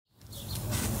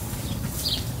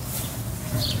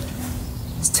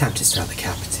time to start the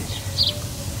carpeting.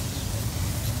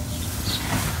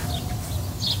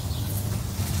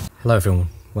 Hello everyone,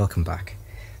 welcome back.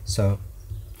 So,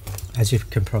 as you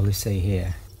can probably see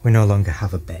here, we no longer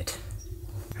have a bed.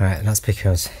 Right, and that's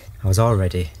because I was all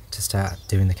ready to start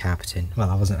doing the carpeting.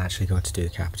 Well, I wasn't actually going to do the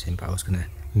carpeting, but I was going to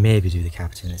maybe do the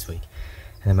carpeting this week.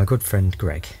 And then my good friend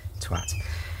Greg, twat,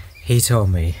 he told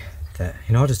me that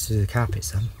in order to do the carpet,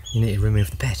 Sam, you need to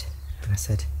remove the bed. And I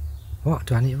said, what,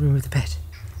 do I need to remove the bed?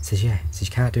 He says, yeah. He says,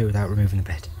 you can't do it without removing the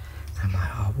bed. And I'm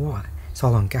like, oh, what? It's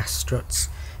all on gas struts.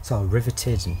 It's all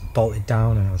riveted and bolted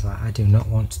down. And I was like, I do not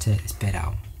want to take this bed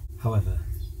out. However,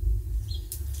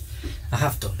 I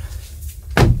have done.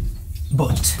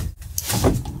 But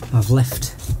I've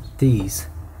left these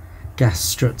gas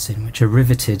struts in, which are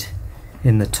riveted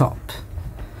in the top,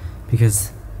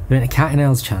 because there ain't a cat in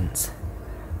hell's chance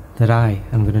that I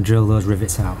am going to drill those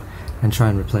rivets out and try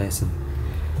and replace them.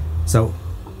 So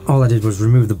all I did was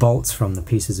remove the bolts from the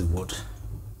pieces of wood,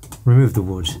 remove the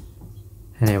wood,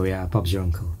 and here we are, Bob's your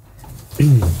uncle.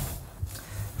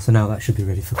 So now that should be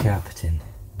ready for carpeting.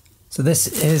 So this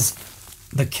is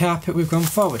the carpet we've gone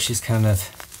for, which is kind of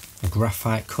a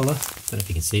graphite colour. Don't know if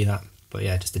you can see that, but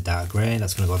yeah, just a dark grey.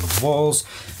 That's going to go on the walls.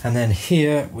 And then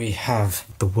here we have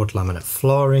the wood laminate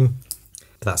flooring.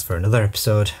 But that's for another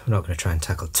episode. We're not going to try and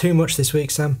tackle too much this week,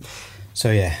 Sam.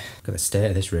 So yeah, look at the state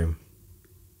of this room.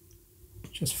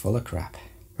 Just full of crap.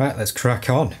 Right, let's crack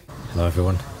on. Hello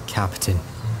everyone, carpeting.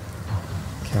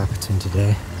 Carpeting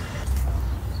today.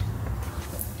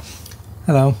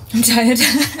 Hello. I'm tired.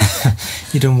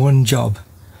 You've done one job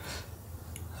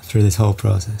through this whole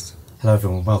process. Hello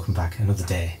everyone, welcome back, another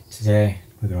day. Today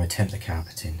we're going to attempt the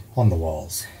carpeting on the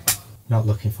walls. Not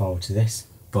looking forward to this,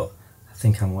 but I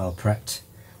think I'm well prepped.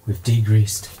 We've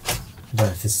degreased. I don't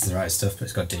know if this is the right stuff, but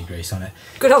it's got degrease on it.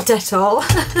 Good old Dettol.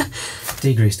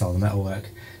 Degreased all the metalwork.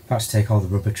 About to take all the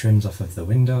rubber trims off of the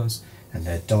windows and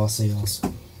their door seals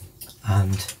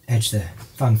and edge the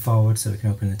fan forward so we can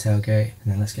open the tailgate,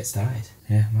 and then let's get started.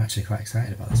 Yeah, I'm actually quite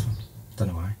excited about this one. Don't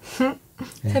know why.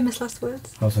 Yeah. Famous last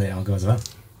words. Hopefully it all goes well.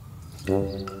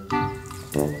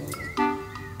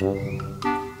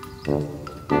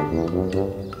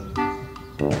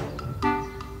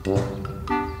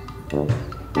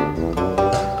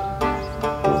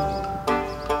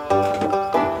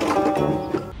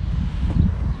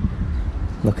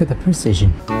 Look at the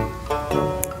precision.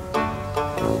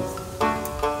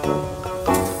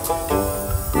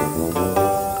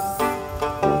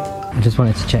 I just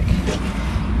wanted to check,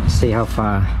 see how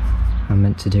far I'm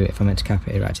meant to do it, if I'm meant to cap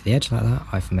it right to the edge like that,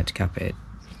 or if I'm meant to cap it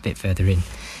a bit further in.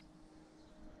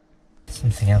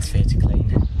 Something else for you to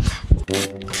clean.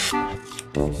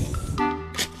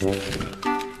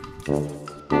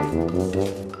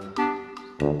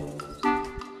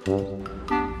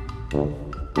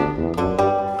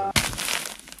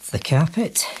 It's the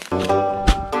carpet.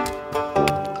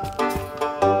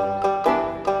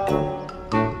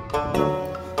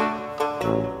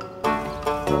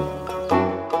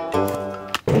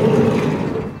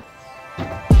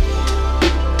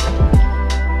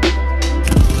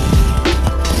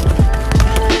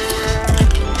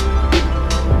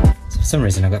 For some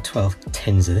reason I've got 12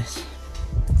 tins of this.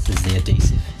 This is the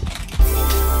adhesive.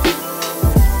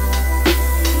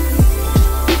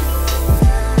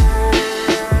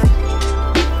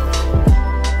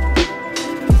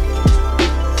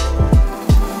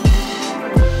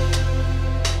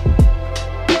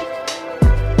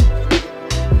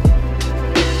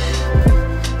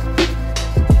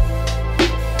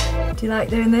 Do you like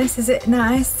doing this? Is it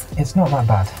nice? It's not that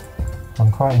bad. I'm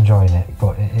quite enjoying it,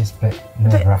 but it is a bit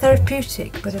nerve-wracking. A bit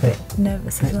therapeutic, but a bit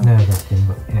nervous as well. Nerve-wracking,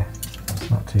 but yeah, it's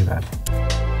not too bad.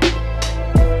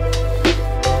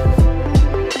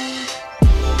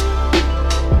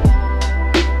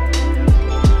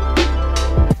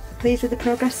 Pleased with the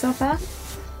progress so far?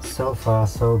 So far,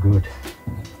 so good.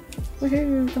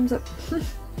 Woohoo, thumbs up.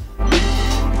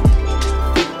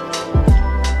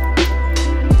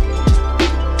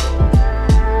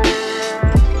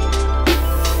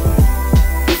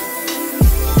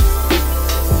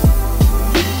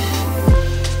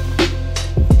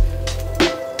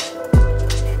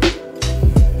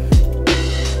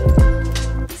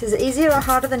 Is it easier or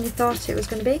harder than you thought it was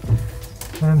going to be?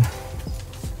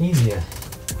 Easier,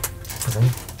 I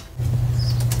think.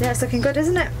 Yeah, it's looking good,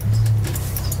 isn't it?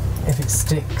 If it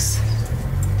sticks,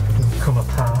 it'll come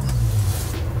apart.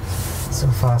 So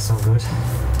far, so good.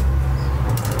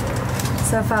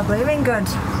 So far, blooming good.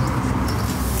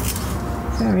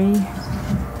 Very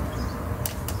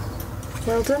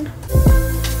well done.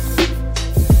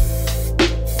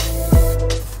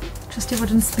 Trusty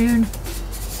wooden spoon.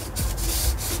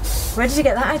 Where did you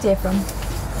get that idea from?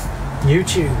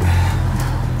 YouTube.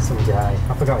 Some guy,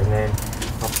 I forgot his name.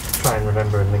 I'll try and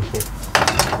remember and link it.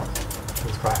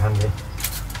 It's quite handy.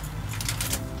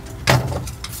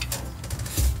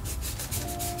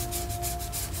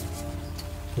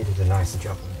 He did a nicer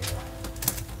job than me.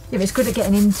 Yeah, but it's good at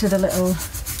getting into the little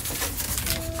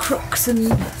crooks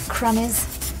and crannies.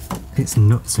 It's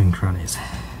nuts and crannies.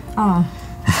 Oh,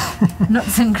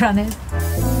 nuts and crannies.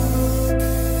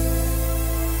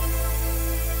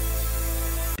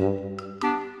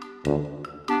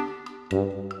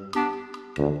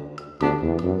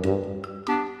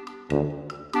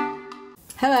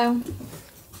 Hello.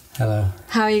 Hello.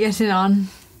 How are you getting on?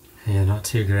 Yeah, not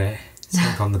too great. It's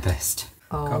not gone the best.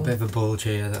 Oh. Got a bit of a bulge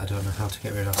here that I don't know how to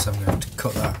get rid of, so I'm going to have to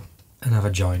cut that and have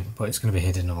a joint, but it's going to be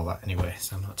hidden all that anyway,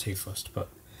 so I'm not too fussed. But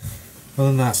other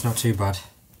than that, it's not too bad.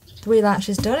 The wheel arch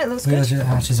is done, it looks good. The wheel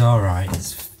arch is alright,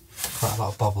 there's quite a lot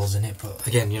of bobbles in it, but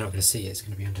again, you're not going to see it, it's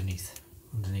going to be underneath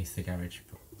the garage.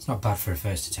 But it's not bad for a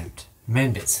first attempt. The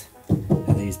main bits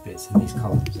are these bits and these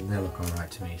columns, and they look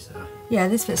alright to me, so... Yeah,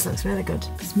 this bit looks really good.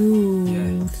 Smooth.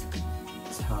 Yeah,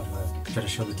 it's hard work. Got to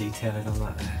show the detailing on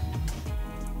that there.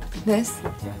 This?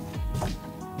 Yeah,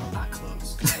 not that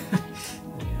close. There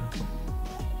you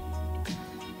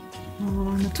go. All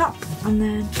on the top, and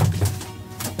then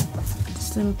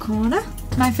this little corner.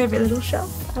 My favourite little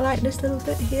shelf. I like this little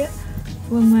bit here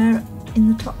when we're in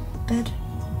the top bed.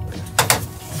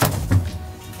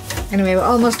 Anyway, we're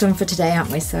almost done for today,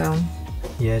 aren't we? So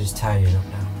Yeah, just tidying up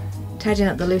now. Tidying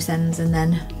up the loose ends, and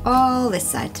then all this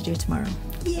side to do tomorrow.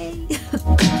 Yay! Your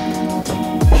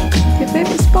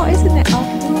favourite spot, isn't it? Oh.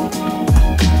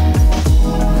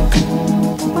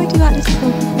 Why do you like this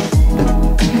pub?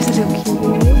 It's so cute,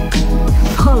 really.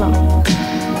 Follow.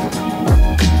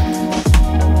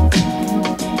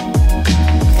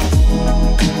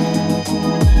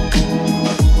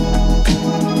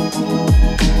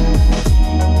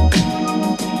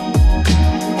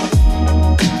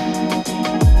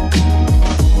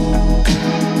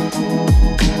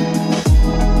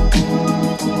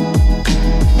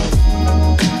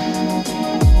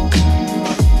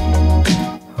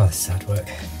 Sad work.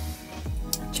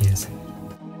 Cheers.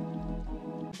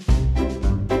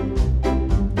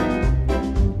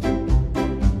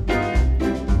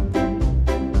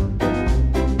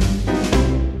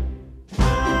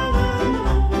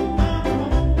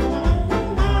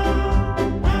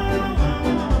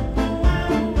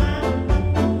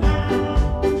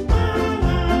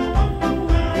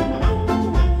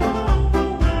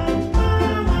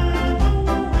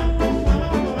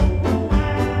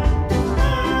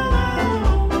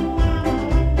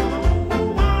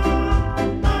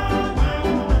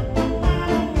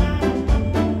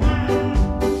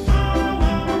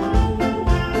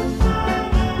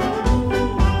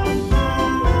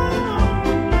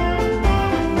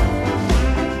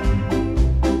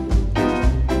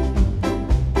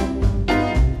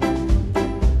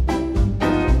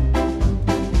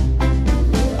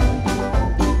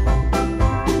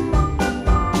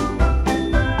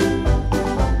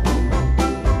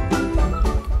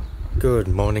 Good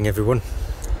morning everyone.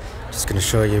 Just going to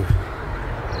show you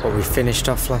what we finished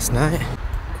off last night.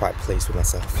 Quite pleased with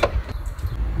myself.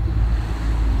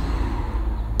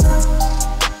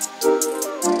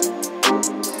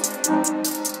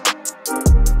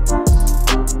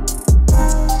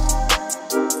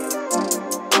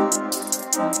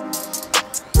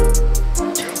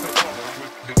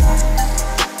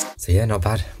 So yeah, not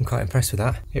bad. I'm quite impressed with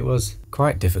that. It was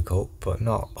quite difficult, but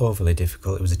not overly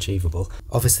difficult. It was achievable.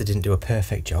 Obviously didn't do a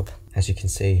perfect job. As you can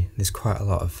see, there's quite a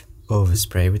lot of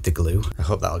overspray with the glue. I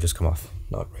hope that'll just come off.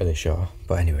 Not really sure.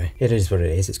 But anyway, it is what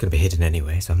it is. It's going to be hidden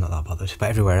anyway, so I'm not that bothered. But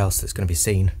everywhere else that's going to be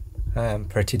seen, I'm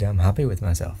pretty damn happy with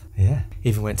myself. Yeah.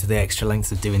 Even went to the extra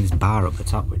lengths of doing this bar up the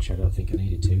top, which I don't think I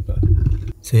needed to, but...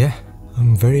 So yeah,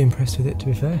 I'm very impressed with it, to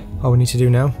be fair. All we need to do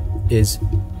now is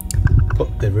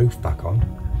put the roof back on,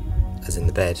 as in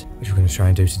the bed, which we're going to try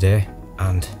and do today,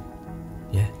 and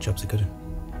yeah, job's a good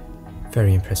one.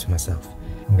 Very impressed with myself.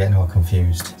 I'm getting all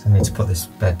confused, so I need to put this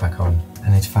bed back on. I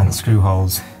need to find the screw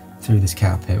holes through this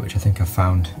carpet, which I think I've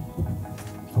found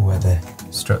for where the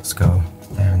struts go,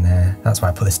 there and there. That's why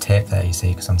I put this tape there, you see,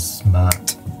 because I'm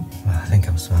smart. Well, I think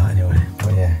I'm smart anyway,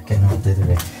 but yeah, getting all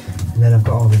dithery. And then I've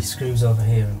got all these screws over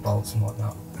here and bolts and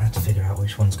whatnot. I had to figure out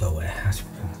which ones go where.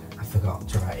 I forgot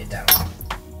to write it down.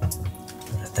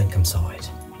 I think I'm sorted.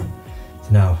 So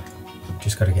now,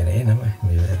 just got to get it in, haven't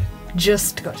we?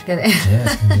 Just got to get it in.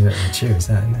 Yeah, it's going to be a bit of a chew, is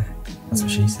that, isn't it? That's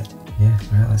what she said. Yeah,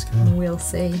 right, let's go. We'll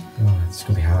see. Oh, it's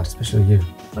going to be hard, especially you.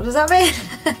 What does that mean?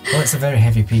 Well, it's a very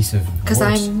heavy piece of wood. Because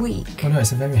I'm weak. Well, no,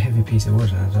 it's a very heavy piece of wood,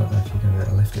 and I don't know if you're going to be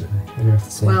able to lift it with me. Maybe we have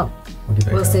to see. Well,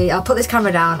 we'll see. I'll put this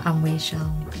camera down and we shall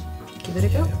give it a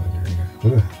go. Yeah, we'll give it a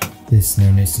go. Ooh. This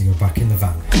now needs to go back in the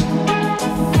van.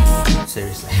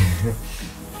 Seriously. I'm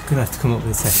going to have to come up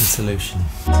with a second solution.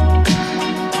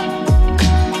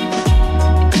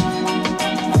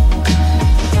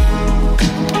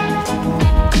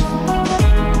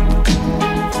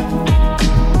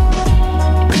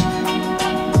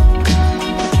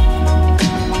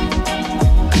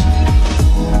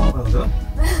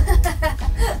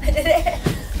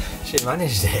 She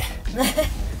managed it.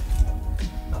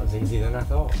 That was easier than I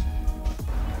thought.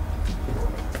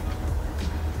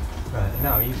 Right,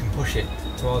 now you can push it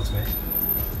towards me.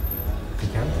 You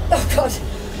can. Oh god.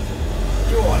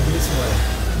 Go on, give it somewhere.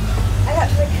 I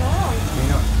actually can't. Can you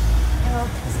not? No.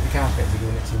 Is it the carpet? You're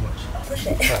giving it too much? I'll push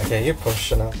it. Right, okay, you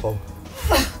push and I'll pull.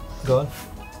 Go on.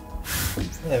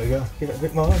 There we go. Give it a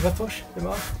bit more of a push. A bit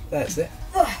more. That's it.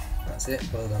 That's it.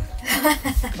 Well done.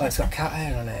 Oh, it's got cat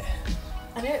hair on it.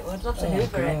 I knew it would. Love to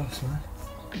hoover it. Man.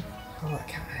 Oh, that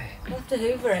cat hair. Love to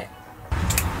hoover it.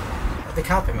 The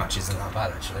carpet match isn't that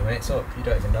bad actually. When it's up, you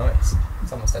don't even notice.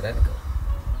 It's almost identical.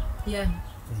 Yeah.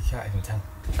 You can't even tell.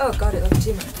 Oh god, it looks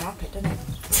too much carpet, doesn't it?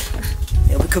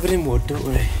 It'll be covered in wood, don't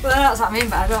worry. Well, that's what I mean,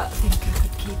 but I don't think I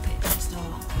could keep it next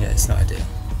door. Yeah, it's not ideal.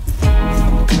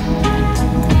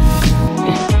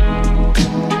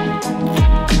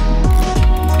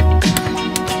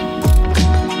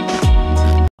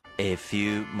 A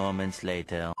few moments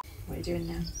later. What are you doing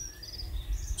now?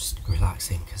 Just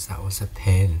relaxing, because that was a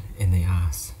pain in the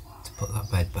ass to put that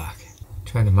bed back.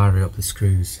 Trying to marry up the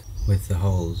screws with the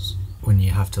holes. When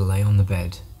you have to lay on the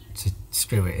bed to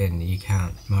screw it in, you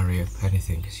can't marry up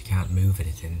anything because you can't move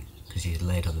anything because you're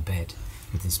laid on the bed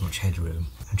with this much headroom.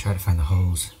 And try to find the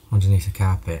holes underneath the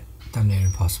carpet. Damn near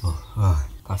impossible. Oh,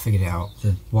 I figured it out.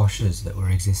 The washers that were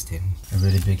existing are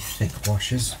really big thick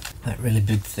washers. Like really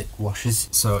big thick washers.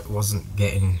 So it wasn't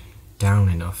getting down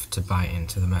enough to bite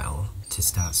into the metal to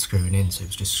start screwing in, so it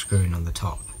was just screwing on the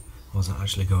top. It wasn't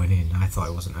actually going in. I thought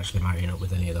it wasn't actually marrying up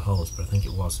with any of the holes, but I think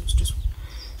it was. It was just,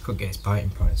 couldn't get its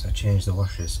biting point, so I changed the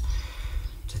washers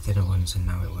to thinner ones and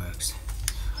now it works.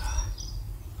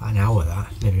 About an hour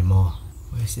that, maybe more.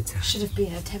 Wasted time. Should have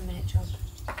been a 10-minute job.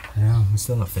 I know, I'm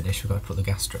still not finished. We've got to put the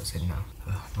gas struts in now.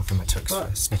 I'll for my tux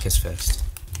first. Snickers first.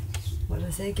 What did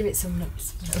I say? Give it some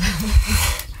nuts.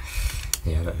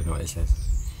 Yeah, I don't even know what it says.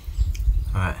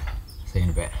 Alright, see you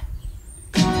in a bit.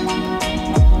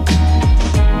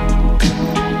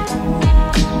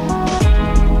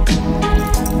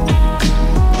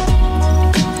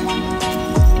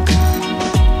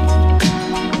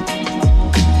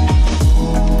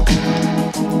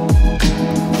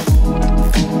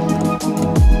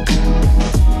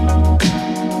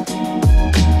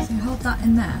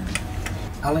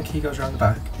 Allen key goes around the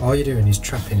back. All you're doing is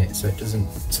trapping it so it doesn't,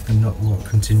 so the nut won't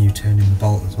continue turning the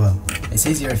bolt as well. It's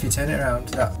easier if you turn it around.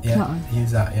 That, yeah,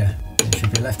 use that, yeah. It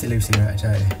should be lefty loosey, right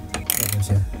tighty.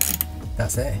 Yeah.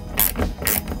 That's it.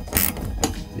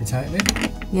 You tighten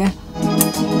it? Yeah.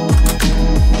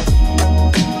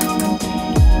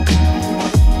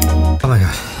 Oh my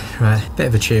god, right, bit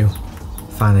of a chew.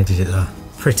 Finally did it though.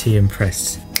 Pretty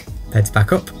impressed. Bed's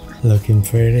back up. Looking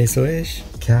pretty swish.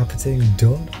 Carpeting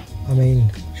done. I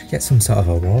mean, should get some sort of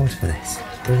award for this.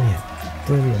 Brilliant.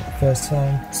 Brilliant. First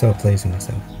time. So pleased with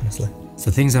myself, honestly.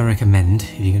 So things I recommend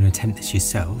if you're going to attempt this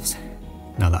yourselves,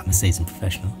 now that I'm a seasoned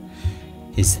professional,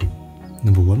 is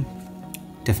number 1,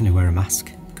 definitely wear a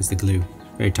mask because the glue,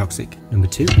 very toxic. Number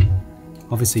 2,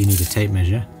 obviously you need a tape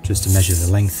measure just to measure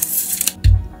the length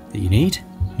that you need.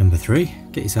 Number 3,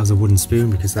 get yourselves a wooden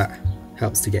spoon because that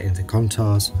helps to get into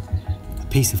contours. A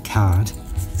piece of card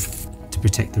to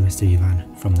protect the rest of your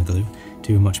van from the glue.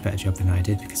 Do a much better job than I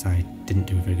did because I didn't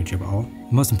do a very good job at all.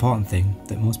 The most important thing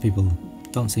that most people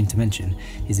don't seem to mention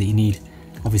is that you need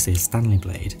obviously a Stanley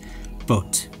blade,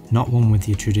 but not one with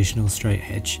your traditional straight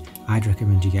edge. I'd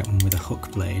recommend you get one with a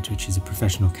hook blade, which is a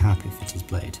professional carpet fitter's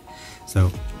blade. So,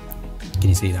 can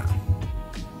you see that?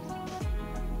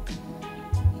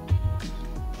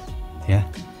 Yeah?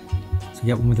 So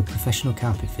get one with a professional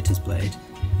carpet fitter's blade.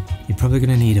 You're probably going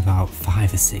to need about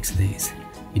 5 or 6 of these.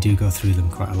 You do go through them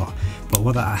quite a lot. But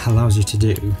what that allows you to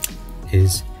do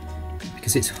is,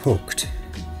 because it's hooked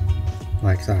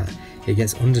like that, it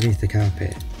gets underneath the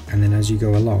carpet, and then as you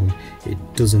go along, it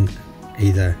doesn't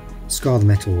either scar the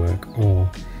metalwork or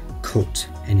cut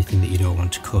anything that you don't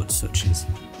want to cut, such as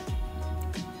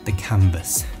the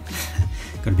canvas.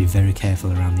 Got to be very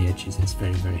careful around the edges, it's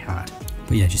very, very hard.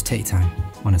 But yeah, just take your time,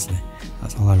 honestly.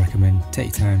 That's all I recommend.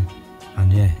 Take your time,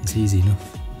 and yeah, it's easy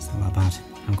enough. It's not that bad.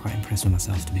 I'm quite impressed with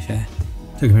myself, to be fair.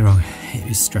 Don't get me wrong, it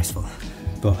was stressful,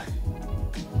 but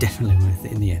definitely worth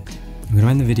it in the end. I'm going to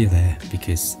end the video there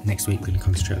because next week we're going to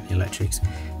concentrate on the electrics,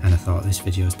 and I thought this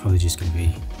video is probably just going to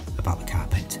be about the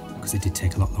carpet because it did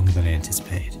take a lot longer than I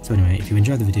anticipated. So anyway, if you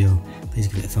enjoyed the video, please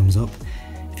give it a thumbs up.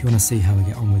 If you want to see how we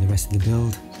get on with the rest of the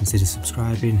build, consider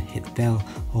subscribing, hit the bell,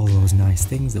 all those nice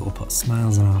things that will put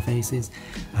smiles on our faces,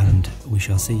 and we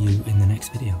shall see you in the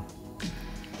next video.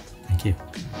 Thank you.